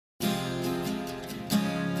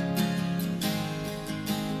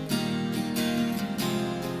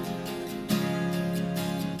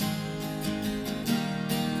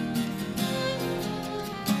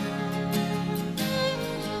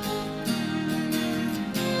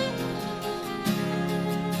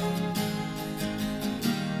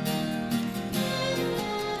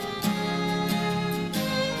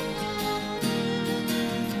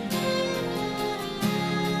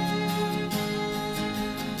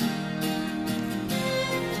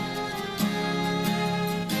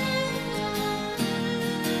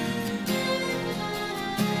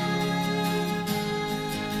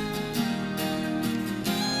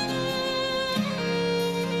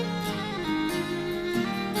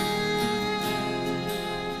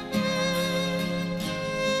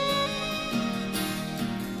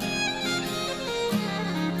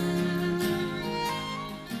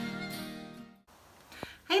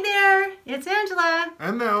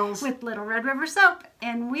Nels. With Little Red River Soap.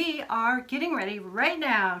 And we are getting ready right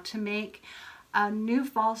now to make a new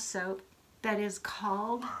fall soap that is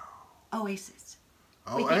called Oasis.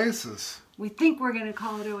 Oasis. We think we're going to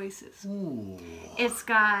call it Oasis. Ooh. It's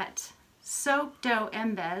got soap dough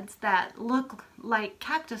embeds that look like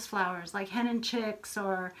cactus flowers, like hen and chicks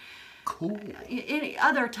or Cool. any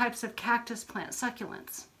other types of cactus plant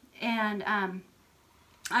succulents. And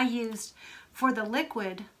I used, for the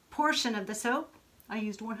liquid portion of the soap, I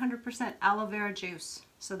used 100% aloe vera juice.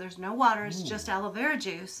 So there's no water, it's just aloe vera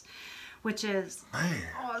juice, which is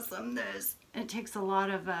awesome. It takes a lot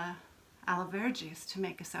of aloe vera juice to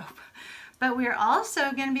make a soap. But we're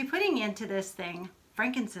also going to be putting into this thing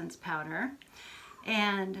frankincense powder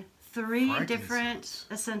and 3 different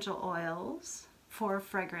essential oils for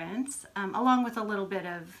fragrance, along with a little bit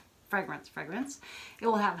of fragrance. It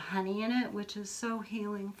will have honey in it, which is so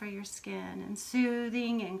healing for your skin and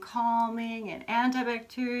soothing and calming and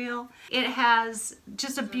antibacterial. It has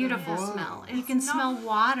just a beautiful smell. You can smell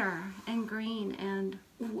water and green, and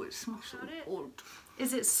ooh, it smells so good.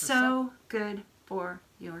 Is it so good for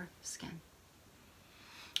your skin?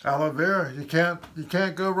 Aloe vera, you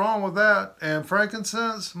can't go wrong with that. And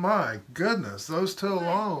frankincense, my goodness, those two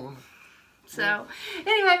alone. So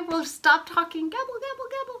anyway, we'll stop talking, gobble, gobble,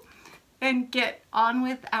 gobble, and get on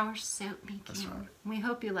with our soap making. That's right. We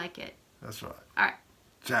hope you like it. That's right. All right.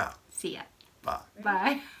 Ciao. See ya. Bye.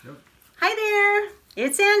 Bye. Yep. Hi there.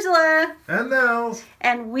 It's Angela. And Nels.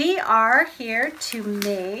 And we are here to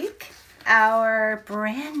make our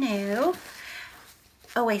brand new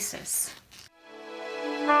Oasis.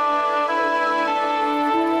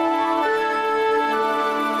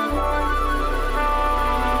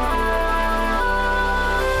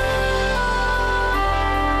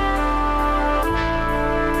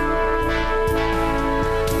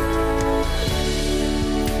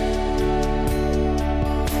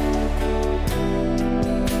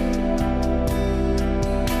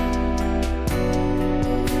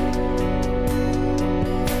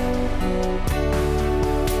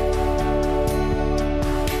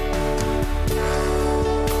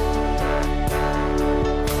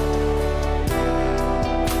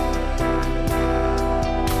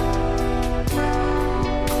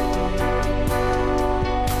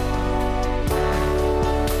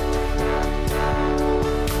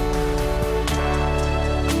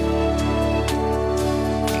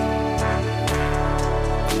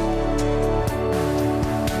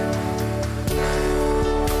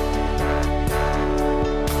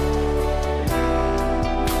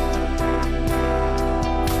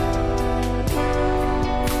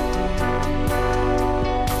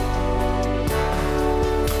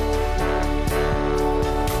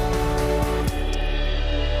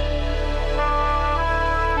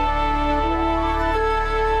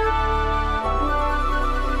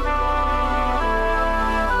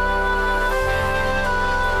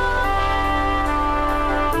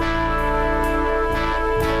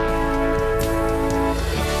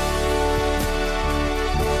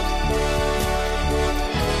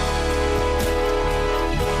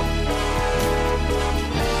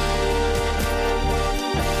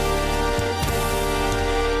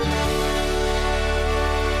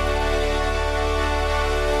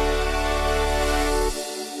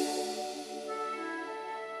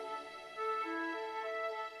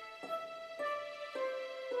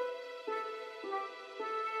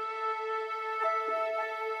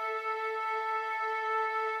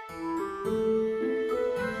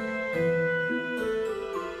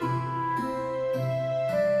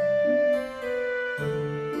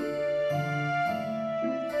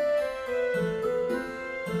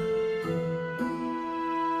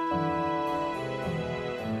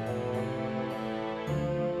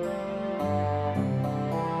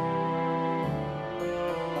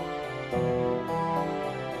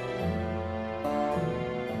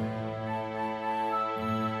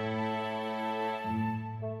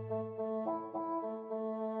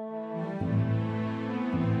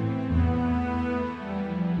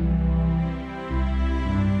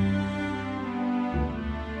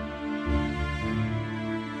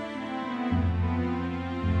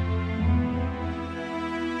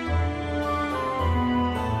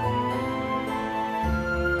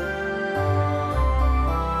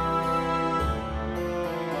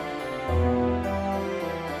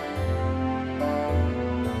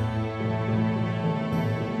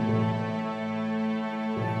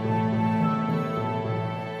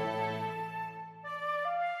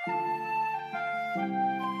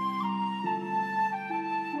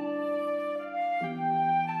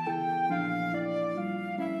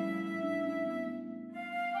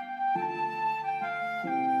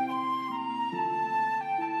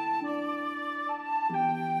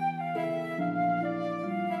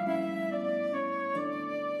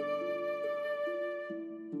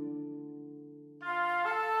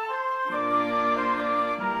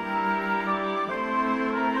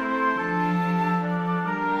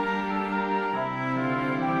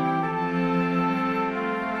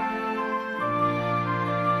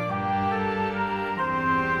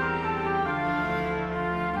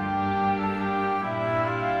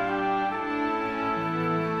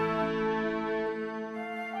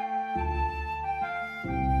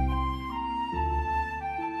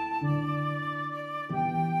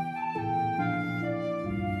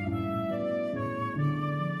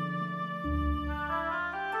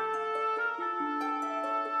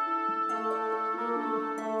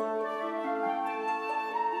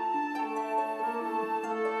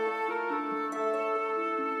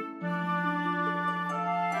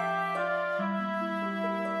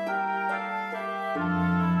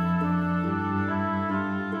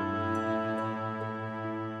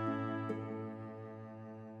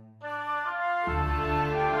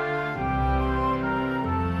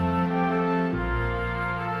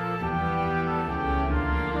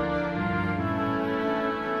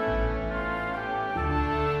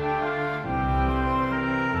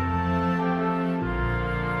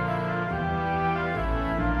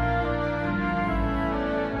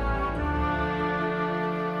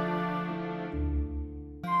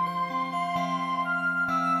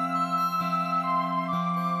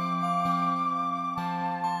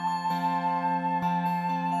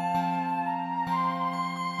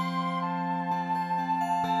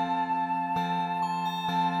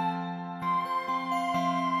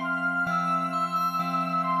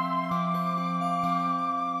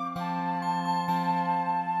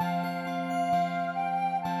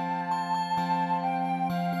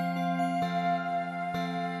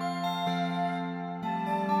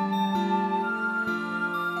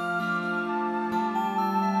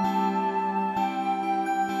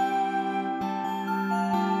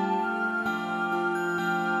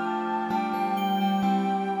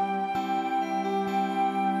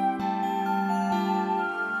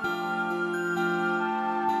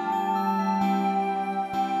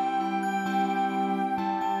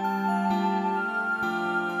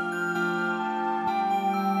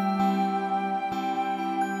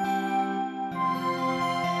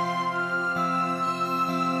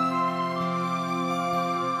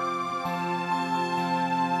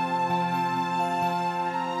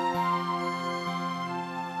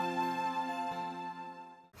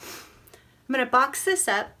 I'm going to box this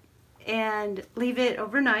up and leave it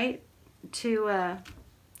overnight to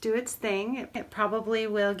do its thing. It probably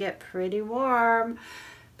will get pretty warm,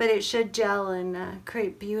 but it should gel and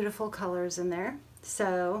create beautiful colors in there.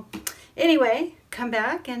 So anyway, come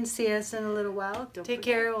back and see us in a little while. Take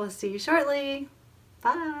care. We'll see you shortly.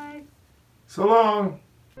 Bye. So long.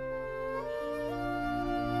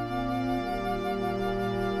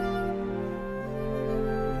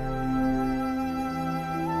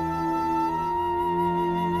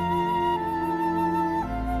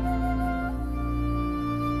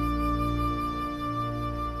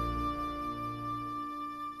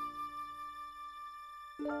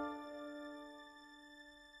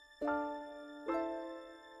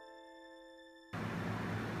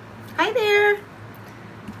 Hi there.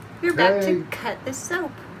 We're back Hey. to cut the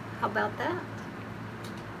soap. How about that?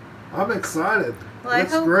 I'm excited. Well,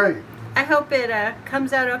 Looks great. I hope it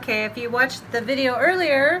comes out okay. If you watched the video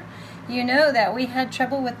earlier, you know that we had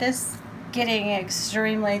trouble with this getting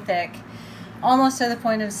extremely thick, almost to the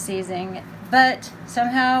point of seizing. But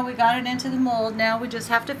somehow we got it into the mold. Now we just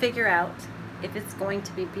have to figure out if it's going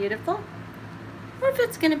to be beautiful or if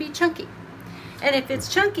it's going to be chunky. And if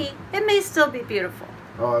it's chunky, it may still be beautiful.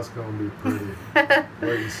 Oh, it's going to be pretty.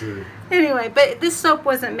 Wait and see. Anyway, but this soap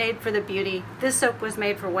wasn't made for the beauty. This soap was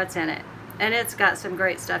made for what's in it. And it's got some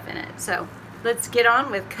great stuff in it. So let's get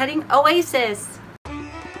on with cutting Oasis.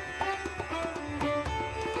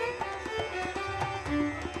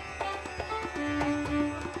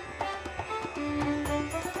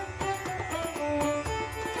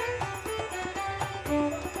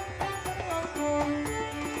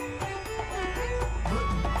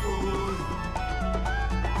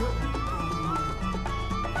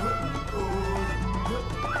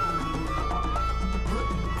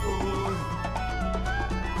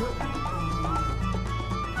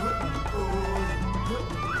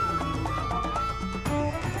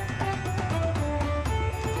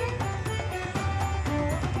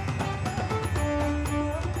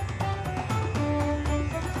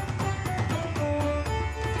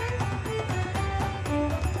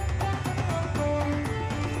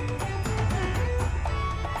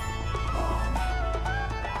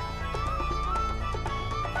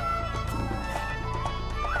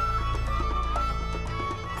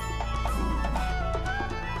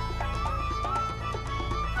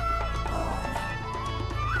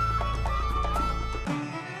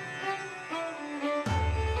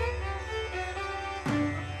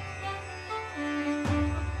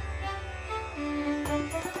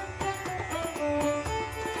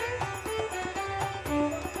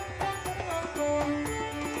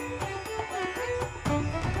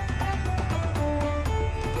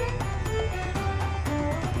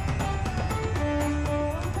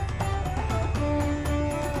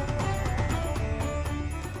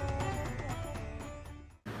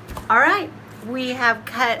 All right, we have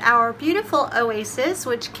cut our beautiful Oasis,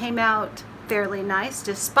 which came out fairly nice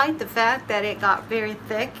despite the fact that it got very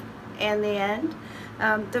thick in the end.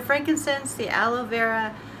 The frankincense, the aloe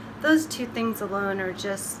vera, those two things alone are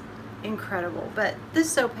just incredible. But this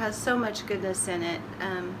soap has so much goodness in it,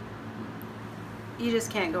 you just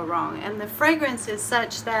can't go wrong. And the fragrance is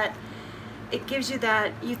such that it gives you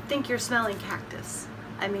that, you think you're smelling cactus.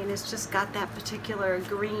 I mean, it's just got that particular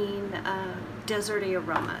green, deserty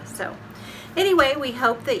aroma. So anyway, we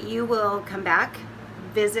hope that you will come back,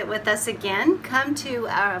 visit with us again. Come to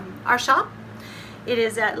our shop. It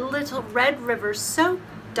is at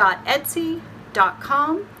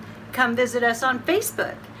littleredriversoap.etsy.com. Come visit us on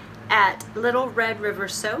Facebook at Little Red River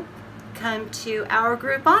Soap. Come to our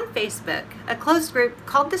group on Facebook, a closed group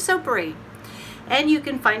called The Soapery. And you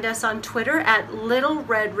can find us on Twitter at Little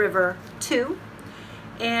Red River 2.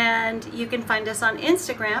 And you can find us on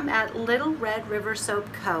Instagram at Little Red River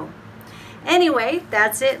Soap Co. Anyway,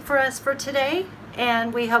 that's it for us for today.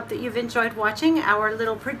 And we hope that you've enjoyed watching our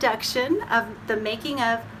little production of the making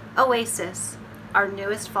of Oasis, our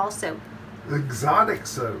newest fall soap. Exotic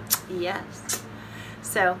soap. Yes.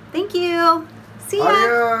 So, thank you. See ya.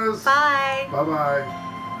 Adios. Bye. Bye-bye.